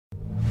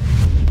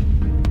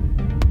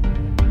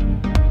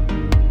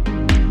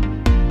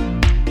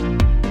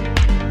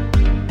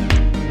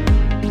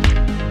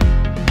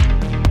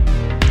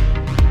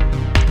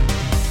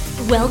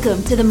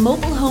Welcome to the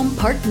Mobile Home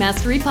Park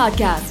Mastery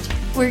Podcast,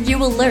 where you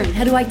will learn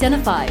how to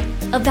identify,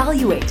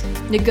 evaluate,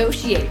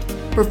 negotiate,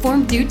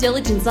 perform due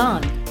diligence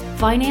on,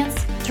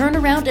 finance, turn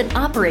around, and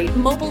operate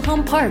mobile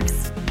home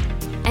parks.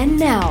 And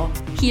now,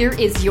 here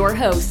is your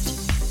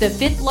host, the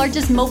fifth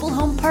largest mobile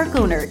home park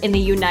owner in the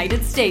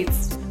United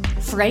States,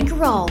 Frank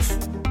Rolfe.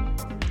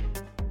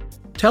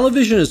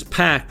 Television is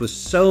packed with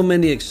so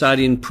many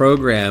exciting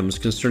programs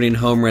concerning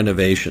home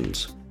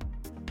renovations.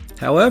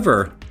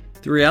 However,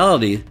 the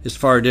reality is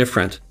far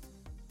different.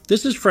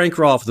 This is Frank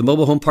Rolfe of the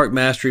Mobile Home Park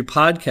Mastery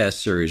podcast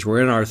series.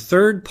 We're in our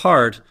third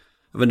part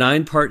of a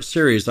 9-part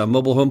series on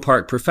mobile home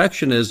park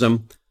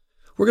perfectionism.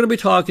 We're going to be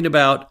talking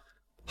about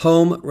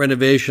home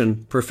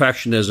renovation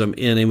perfectionism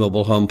in a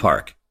mobile home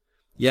park.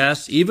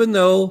 Yes, even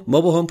though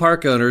mobile home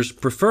park owners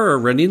prefer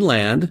renting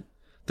land,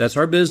 that's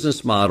our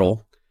business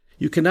model,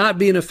 you cannot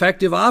be an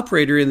effective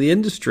operator in the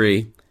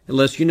industry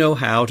unless you know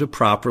how to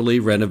properly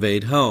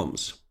renovate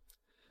homes.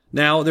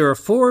 Now, there are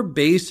 4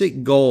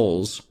 basic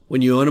goals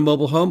when you own a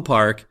mobile home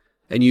park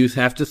and you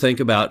have to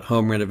think about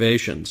home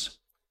renovations.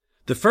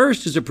 The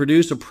first is to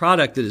produce a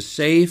product that is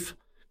safe,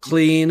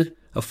 clean,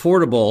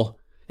 affordable,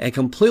 and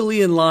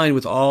completely in line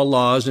with all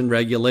laws and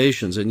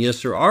regulations. And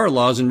yes, there are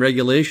laws and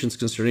regulations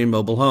concerning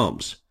mobile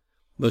homes.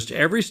 Most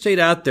every state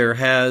out there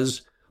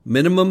has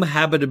minimum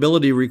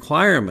habitability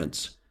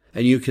requirements,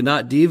 and you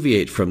cannot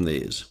deviate from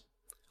these.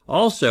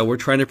 Also, we're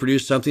trying to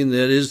produce something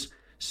that is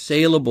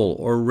saleable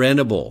or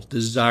rentable,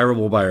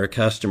 desirable by our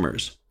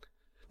customers.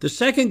 The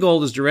second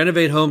goal is to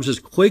renovate homes as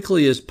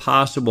quickly as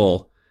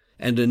possible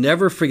and to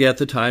never forget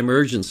the time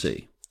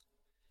urgency.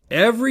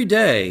 Every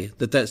day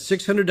that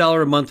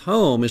 $600 a month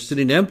home is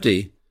sitting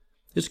empty,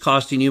 it's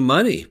costing you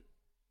money.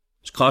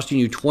 It's costing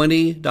you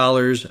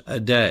 $20 a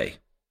day.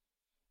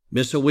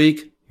 Miss a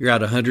week, you're out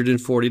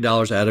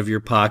 $140 out of your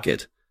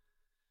pocket.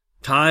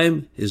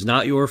 Time is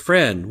not your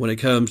friend when it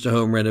comes to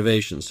home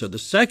renovations. So the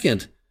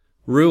second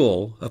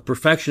rule of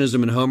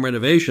perfectionism in home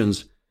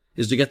renovations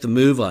is to get the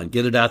move on,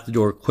 get it out the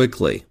door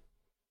quickly.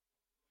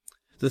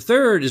 The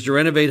third is to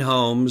renovate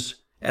homes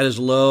at as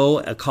low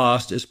a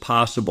cost as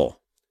possible.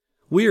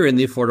 We are in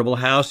the affordable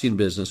housing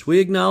business. We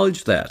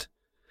acknowledge that.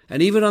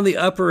 And even on the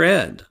upper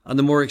end, on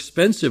the more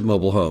expensive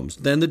mobile homes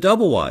than the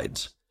double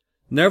wides.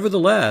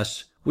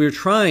 Nevertheless, we are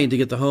trying to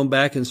get the home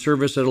back in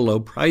service at a low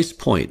price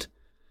point.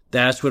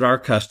 That's what our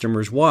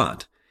customers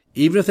want.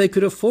 Even if they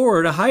could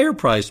afford a higher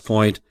price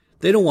point,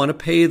 they don't want to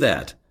pay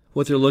that.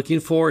 What they're looking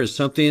for is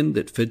something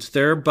that fits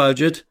their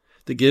budget,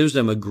 that gives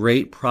them a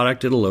great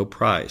product at a low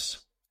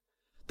price.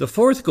 The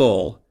fourth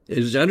goal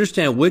is to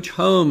understand which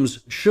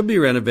homes should be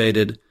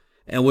renovated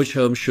and which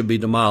homes should be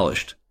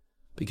demolished,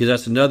 because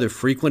that's another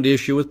frequent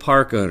issue with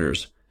park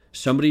owners.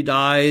 Somebody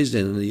dies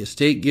and the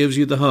estate gives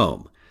you the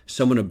home.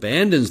 Someone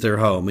abandons their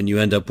home and you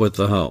end up with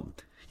the home.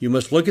 You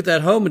must look at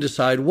that home and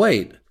decide,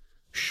 wait,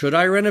 should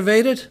I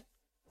renovate it?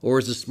 Or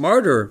is the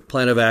smarter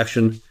plan of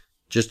action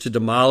just to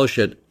demolish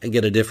it and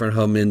get a different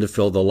home in to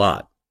fill the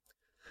lot?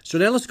 So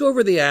now let's go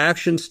over the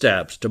action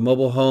steps to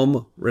mobile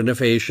home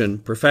renovation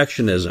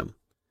perfectionism.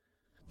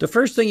 The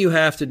first thing you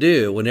have to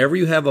do whenever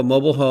you have a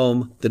mobile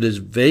home that is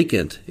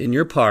vacant in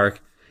your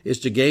park is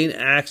to gain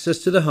access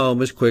to the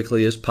home as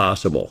quickly as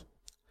possible.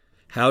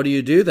 How do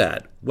you do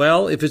that?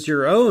 Well, if it's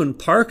your own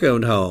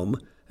park-owned home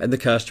and the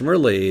customer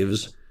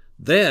leaves,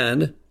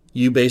 then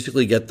you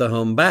basically get the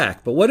home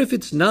back. But what if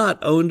it's not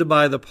owned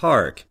by the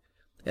park?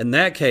 In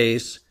that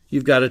case,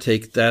 you've got to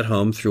take that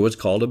home through what's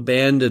called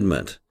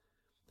abandonment.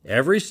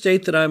 Every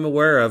state that I'm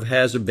aware of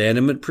has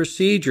abandonment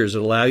procedures that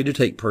allow you to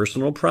take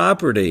personal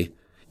property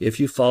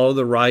if you follow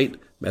the right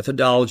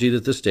methodology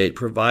that the state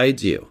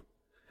provides you.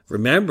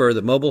 Remember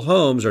that mobile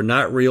homes are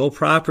not real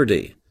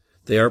property.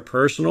 They are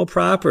personal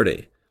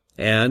property.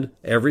 And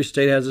every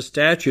state has a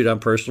statute on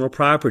personal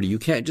property. You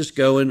can't just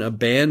go and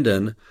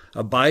abandon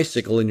a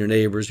bicycle in your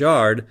neighbor's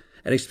yard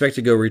and expect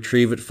to go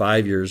retrieve it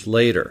 5 years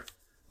later.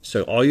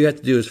 So all you have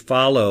to do is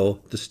follow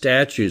the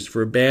statutes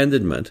for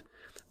abandonment.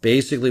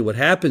 Basically what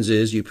happens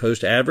is you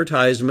post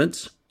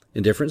advertisements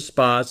in different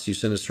spots. You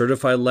send a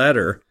certified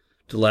letter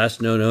to the last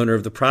known owner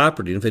of the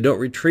property. And if they don't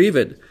retrieve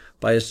it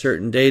by a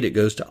certain date, it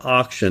goes to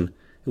auction,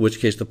 in which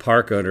case the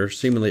park owner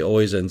seemingly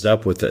always ends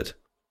up with it.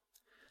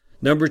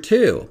 Number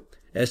 2,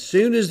 as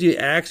soon as the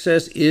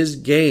access is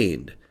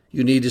gained,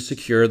 you need to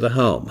secure the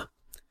home.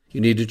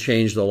 You need to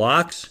change the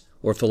locks,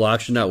 or if the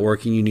locks are not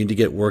working, you need to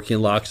get working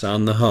locks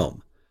on the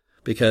home.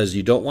 Because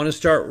you don't want to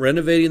start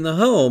renovating the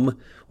home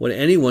when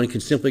anyone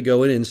can simply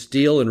go in and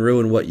steal and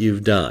ruin what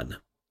you've done.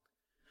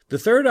 The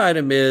third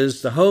item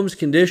is the home's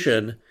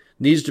condition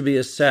needs to be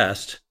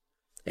assessed,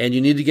 and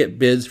you need to get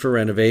bids for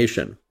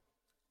renovation.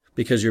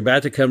 Because you're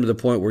about to come to the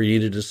point where you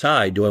need to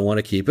decide, do I want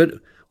to keep it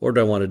or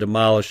do I want to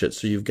demolish it?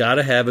 So you've got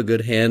to have a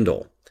good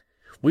handle.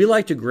 We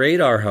like to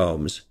grade our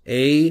homes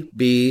A,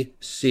 B,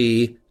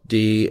 C,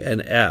 D,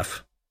 and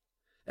F.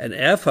 An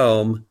F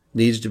home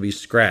needs to be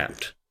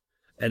scrapped.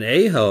 An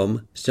A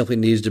home simply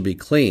needs to be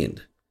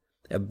cleaned.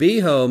 A B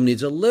home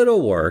needs a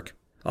little work,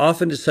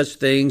 often to such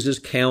things as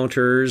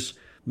counters,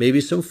 maybe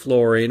some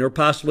flooring, or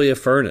possibly a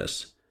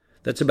furnace.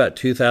 That's about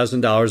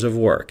 $2,000 of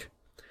work.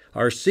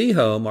 Our C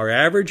home, our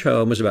average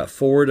home, is about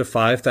 $4,000 to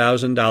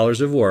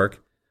 $5,000 of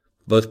work,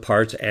 both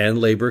parts and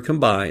labor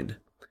combined.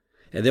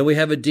 And then we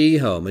have a D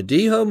home. A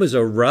D home is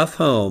a rough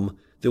home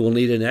that will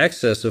need in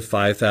excess of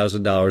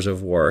 $5,000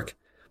 of work,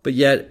 but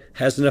yet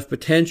has enough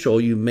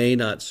potential you may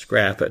not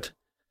scrap it.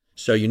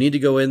 So you need to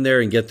go in there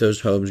and get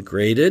those homes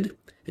graded,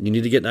 and you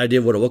need to get an idea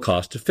of what it will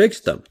cost to fix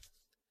them.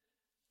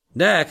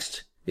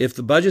 Next, if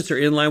the budgets are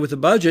in line with the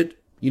budget,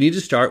 you need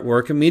to start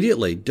work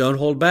immediately. Don't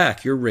hold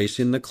back. You're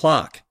racing the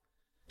clock.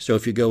 So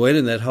if you go in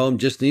and that home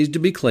just needs to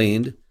be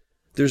cleaned,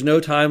 there's no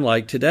time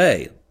like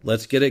today.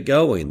 Let's get it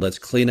going. Let's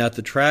clean out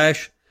the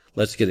trash.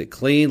 Let's get it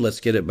clean.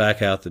 Let's get it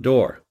back out the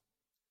door.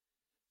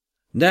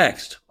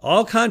 Next,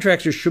 all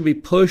contractors should be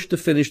pushed to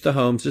finish the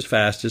homes as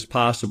fast as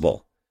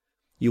possible.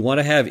 You want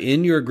to have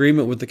in your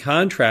agreement with the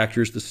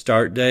contractors the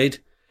start date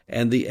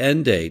and the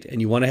end date,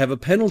 and you want to have a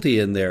penalty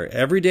in there.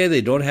 Every day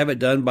they don't have it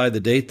done by the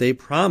date they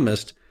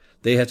promised,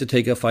 they have to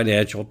take a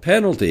financial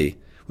penalty,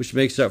 which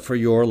makes up for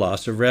your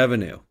loss of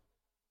revenue.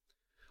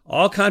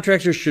 All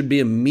contractors should be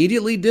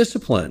immediately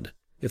disciplined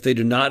if they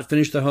do not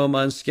finish the home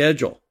on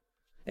schedule.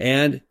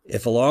 And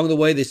if along the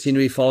way they seem to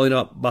be falling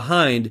up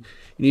behind, you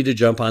need to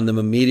jump on them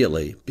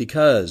immediately,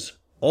 because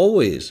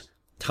always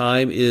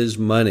time is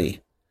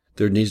money.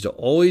 There needs to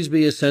always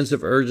be a sense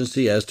of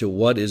urgency as to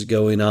what is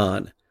going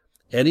on.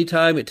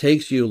 Anytime it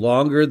takes you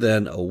longer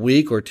than a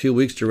week or 2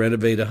 weeks to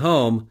renovate a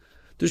home,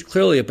 there's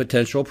clearly a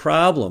potential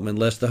problem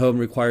unless the home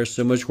requires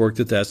so much work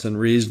that that's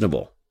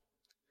unreasonable.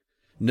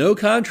 No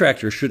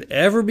contractor should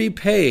ever be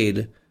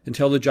paid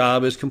until the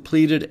job is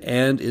completed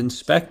and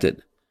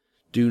inspected.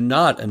 Do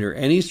not, under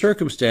any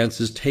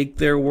circumstances, take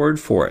their word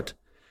for it.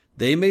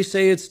 They may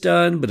say it's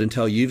done, but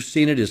until you've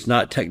seen it, it's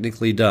not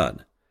technically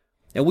done.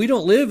 And we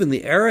don't live in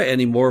the era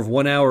anymore of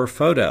 1 hour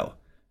photo.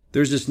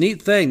 There's this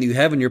neat thing that you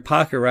have in your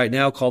pocket right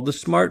now called the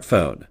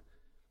smartphone.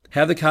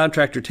 Have the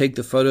contractor take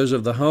the photos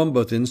of the home,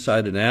 both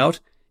inside and out,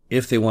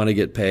 if they want to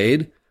get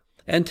paid,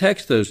 and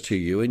text those to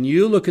you, and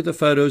you look at the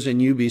photos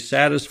and you be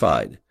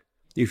satisfied.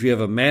 If you have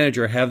a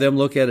manager, have them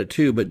look at it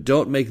too, but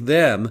don't make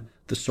them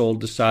the sole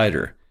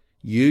decider.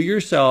 You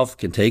yourself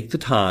can take the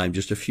time,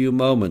 just a few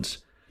moments,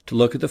 to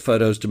look at the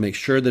photos to make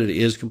sure that it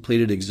is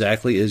completed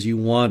exactly as you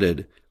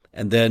wanted,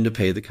 and then to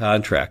pay the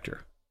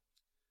contractor.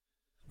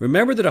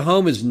 Remember that a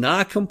home is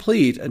not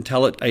complete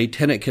until a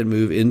tenant can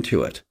move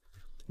into it.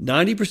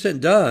 90%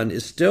 done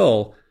is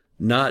still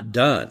not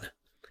done.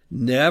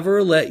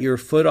 Never let your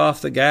foot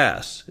off the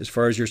gas as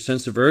far as your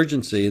sense of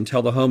urgency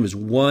until the home is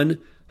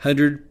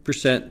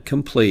 100%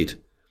 complete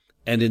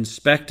and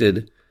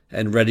inspected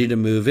and ready to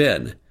move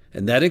in.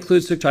 And that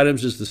includes such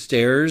items as the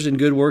stairs in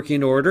good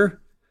working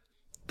order,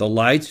 the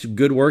lights in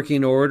good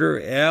working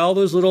order, all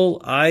those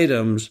little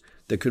items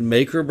that could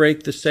make or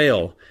break the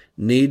sale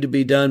need to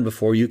be done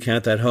before you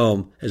count that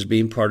home as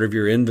being part of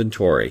your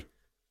inventory.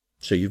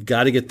 So you've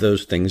got to get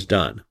those things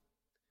done.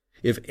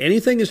 If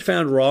anything is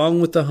found wrong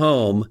with the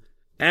home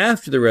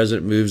after the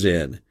resident moves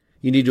in,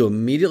 you need to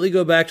immediately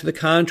go back to the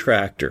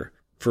contractor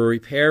for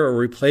repair or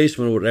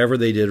replacement of whatever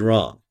they did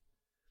wrong.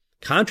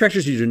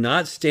 Contractors who do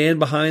not stand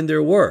behind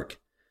their work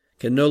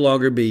can no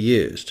longer be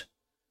used,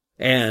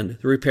 and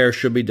the repair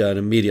should be done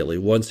immediately.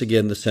 Once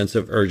again, the sense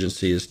of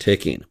urgency is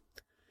ticking.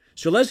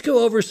 So let's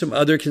go over some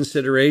other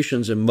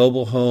considerations in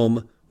mobile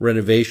home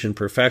renovation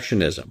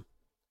perfectionism.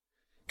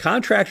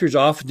 Contractors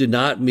often do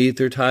not meet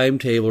their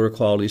timetable or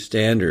quality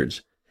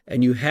standards,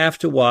 and you have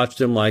to watch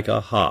them like a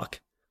hawk.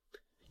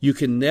 You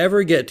can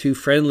never get too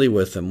friendly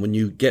with them. When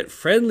you get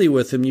friendly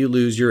with them, you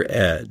lose your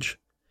edge.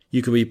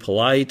 You can be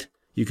polite,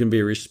 you can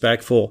be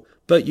respectful,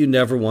 but you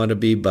never want to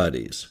be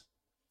buddies.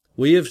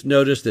 We have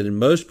noticed that in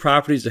most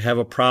properties that have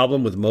a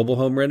problem with mobile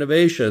home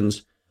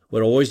renovations,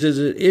 what always is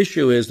an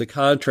issue is the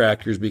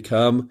contractors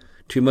become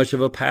too much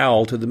of a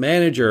pal to the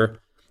manager,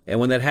 and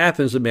when that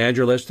happens, the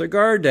manager lets their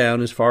guard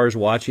down as far as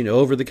watching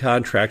over the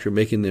contractor,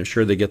 making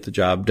sure they get the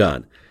job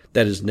done.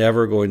 That is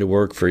never going to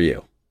work for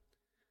you.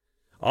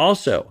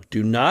 Also,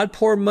 do not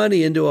pour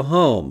money into a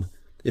home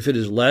if it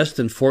is less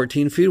than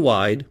 14 feet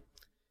wide,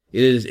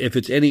 if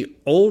it's any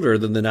older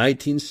than the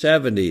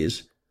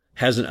 1970s,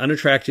 has an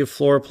unattractive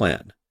floor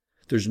plan.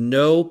 There's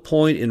no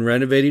point in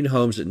renovating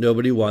homes that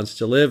nobody wants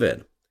to live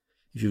in.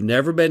 If you've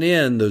never been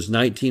in those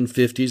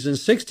 1950s and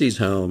 60s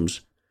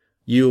homes,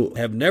 you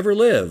have never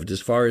lived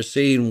as far as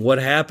seeing what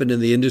happened in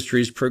the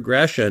industry's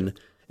progression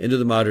into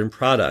the modern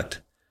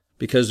product,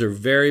 because they're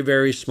very,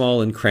 very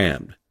small and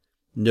crammed.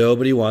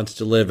 Nobody wants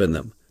to live in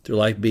them. They're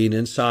like being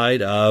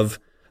inside of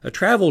a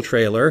travel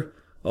trailer,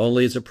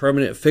 only it's a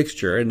permanent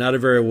fixture and not a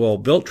very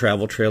well-built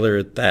travel trailer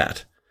at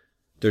that.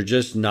 They're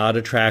just not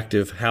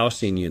attractive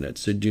housing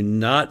units. So do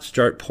not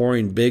start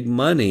pouring big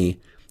money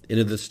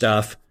into the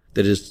stuff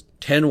that is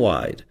 10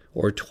 wide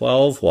or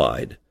 12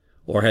 wide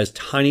or has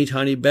tiny,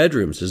 tiny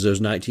bedrooms as those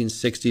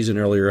 1960s and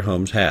earlier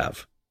homes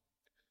have.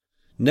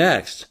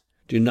 Next,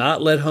 do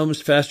not let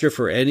homes fester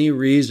for any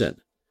reason.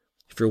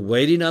 If you're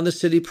waiting on the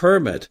city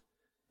permit,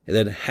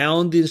 then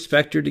hound the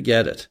inspector to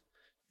get it.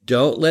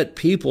 Don't let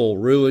people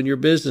ruin your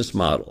business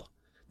model.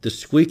 The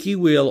squeaky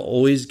wheel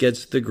always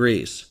gets the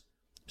grease.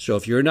 So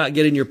if you're not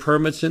getting your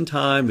permits in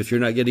time, if you're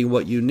not getting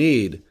what you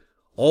need,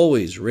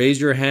 always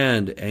raise your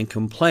hand and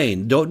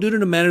complain. Don't do it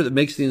in a manner that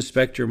makes the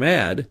inspector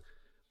mad.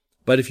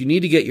 But if you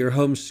need to get your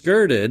home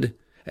skirted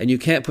and you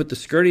can't put the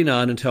skirting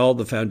on until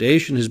the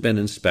foundation has been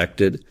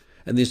inspected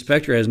and the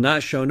inspector has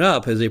not shown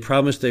up as they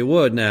promised they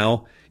would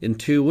now in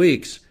 2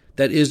 weeks,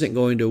 that isn't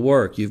going to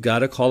work. You've got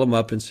to call them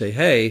up and say,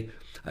 hey,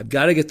 I've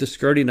got to get the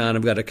skirting on.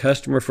 I've got a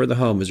customer for the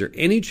home. Is there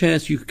any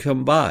chance you could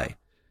come by?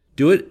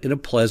 Do it in a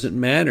pleasant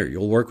manner.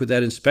 You'll work with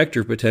that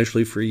inspector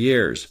potentially for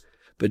years.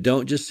 But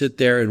don't just sit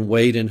there and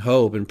wait and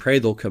hope and pray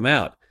they'll come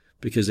out,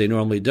 because they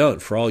normally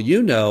don't. For all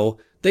you know,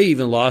 they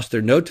even lost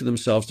their note to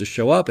themselves to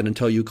show up, and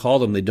until you call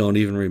them, they don't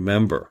even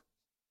remember.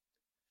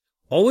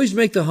 Always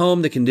make the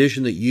home the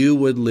condition that you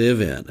would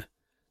live in.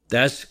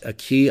 That's a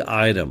key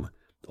item.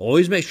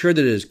 Always make sure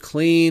that it is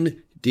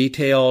clean,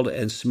 detailed,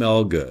 and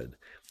smell good.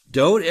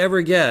 Don't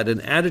ever get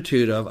an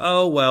attitude of,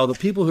 oh, well, the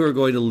people who are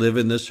going to live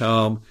in this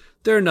home,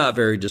 they're not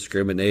very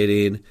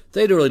discriminating.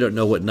 They really don't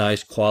know what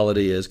nice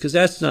quality is, because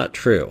that's not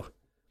true.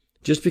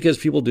 Just because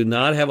people do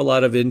not have a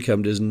lot of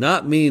income does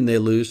not mean they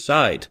lose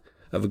sight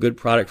of a good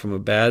product from a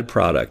bad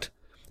product.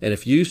 And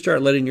if you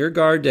start letting your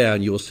guard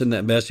down, you will send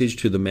that message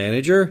to the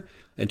manager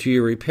and to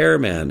your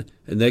repairman.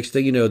 And next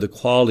thing you know, the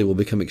quality will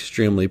become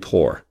extremely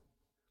poor.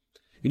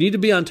 You need to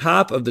be on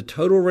top of the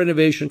total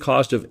renovation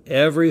cost of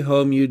every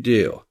home you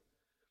do.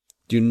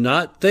 Do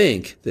not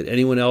think that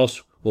anyone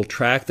else will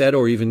track that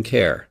or even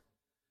care.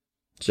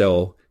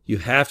 So you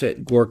have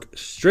to work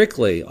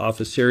strictly off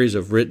a series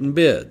of written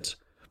bids,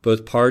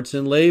 both parts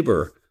and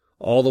labor,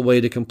 all the way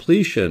to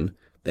completion.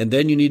 And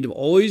then you need to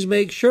always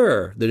make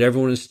sure that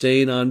everyone is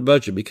staying on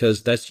budget,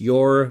 because that's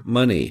your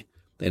money.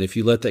 And if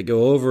you let that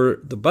go over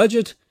the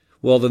budget,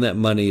 well, then that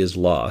money is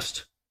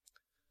lost.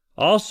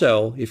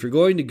 Also, if you're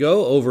going to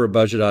go over a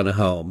budget on a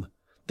home,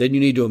 then you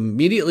need to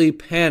immediately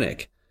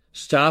panic,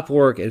 stop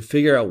work, and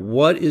figure out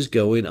what is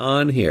going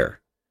on here.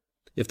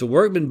 If the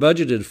workman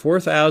budgeted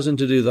 $4,000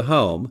 to do the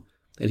home,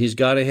 and he's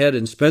gone ahead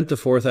and spent the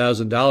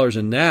 $4,000,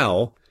 and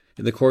now,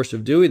 in the course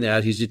of doing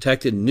that, he's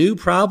detected new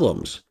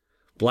problems,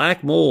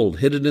 black mold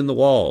hidden in the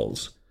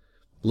walls,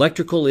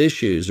 electrical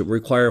issues that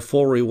require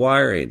full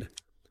rewiring.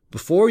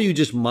 Before you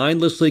just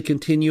mindlessly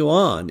continue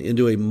on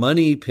into a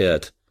money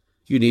pit,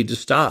 you need to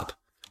stop,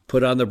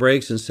 put on the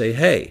brakes and say,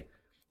 hey,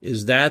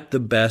 is that the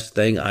best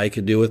thing I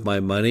can do with my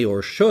money?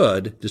 Or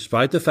should,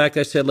 despite the fact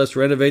I said let's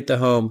renovate the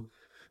home,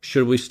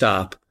 should we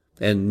stop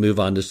and move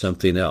on to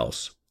something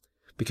else?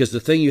 Because the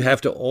thing you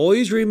have to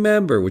always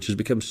remember, which has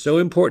become so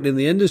important in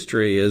the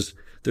industry, is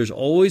there's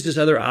always this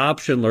other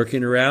option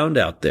lurking around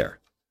out there.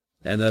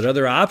 And that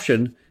other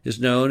option is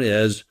known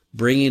as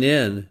bringing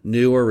in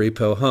new or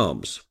repo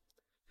homes.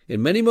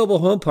 In many mobile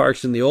home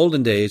parks in the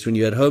olden days, when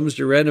you had homes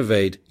to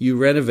renovate, you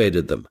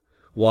renovated them.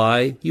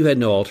 Why? You had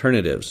no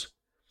alternatives.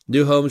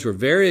 New homes were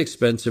very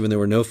expensive and there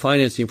were no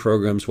financing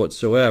programs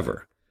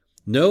whatsoever.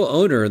 No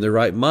owner in their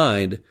right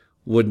mind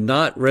would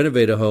not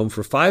renovate a home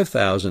for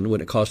 $5,000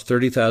 when it cost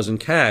 $30,000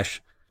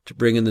 cash to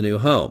bring in the new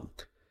home.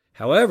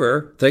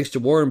 However, thanks to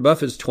Warren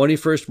Buffett's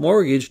 21st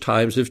Mortgage,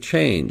 times have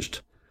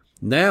changed.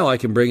 Now I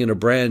can bring in a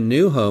brand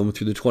new home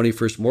through the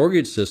 21st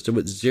Mortgage system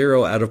with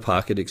zero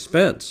out-of-pocket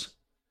expense.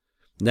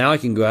 Now I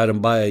can go out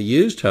and buy a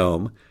used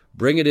home,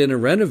 bring it in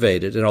and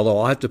renovate it, and although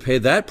I'll have to pay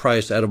that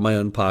price out of my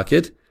own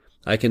pocket,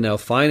 I can now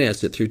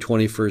finance it through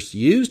 21st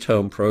Used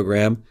Home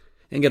Program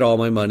and get all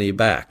my money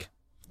back.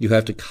 You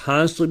have to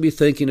constantly be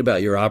thinking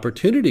about your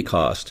opportunity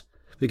cost,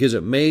 because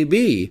it may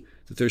be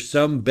that there's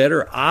some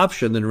better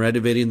option than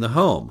renovating the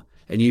home,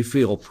 and you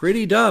feel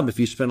pretty dumb if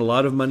you spend a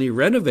lot of money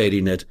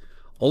renovating it,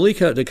 only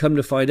to come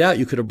to find out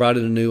you could have brought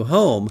in a new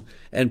home,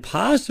 and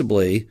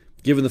possibly,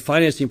 given the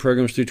financing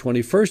programs through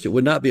 21st, it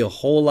would not be a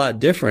whole lot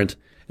different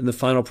in the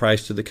final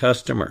price to the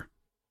customer.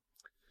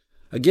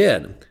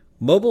 Again,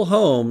 mobile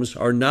homes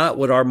are not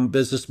what our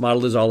business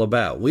model is all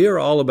about. We are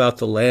all about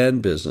the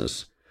land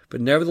business. But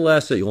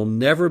nevertheless, you'll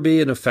never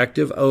be an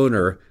effective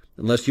owner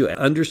unless you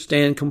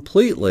understand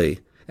completely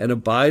and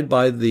abide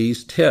by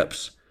these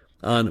tips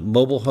on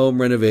mobile home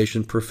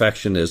renovation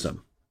perfectionism.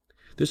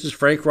 This is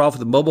Frank Rolfe with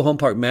the Mobile Home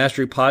Park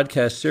Mastery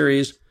Podcast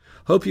Series.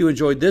 Hope you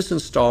enjoyed this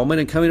installment.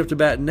 And coming up to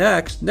bat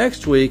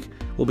next week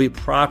will be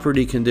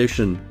property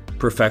condition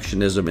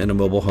perfectionism in a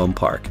mobile home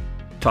park.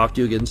 Talk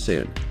to you again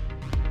soon.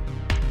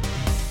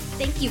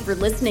 Thank you for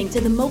listening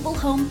to the Mobile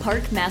Home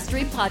Park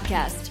Mastery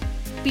Podcast.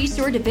 Be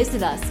sure to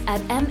visit us at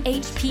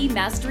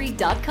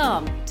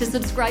mhpmastery.com to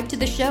subscribe to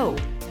the show,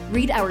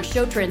 read our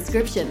show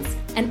transcriptions,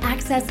 and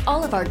access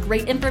all of our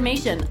great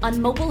information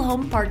on mobile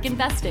home park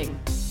investing.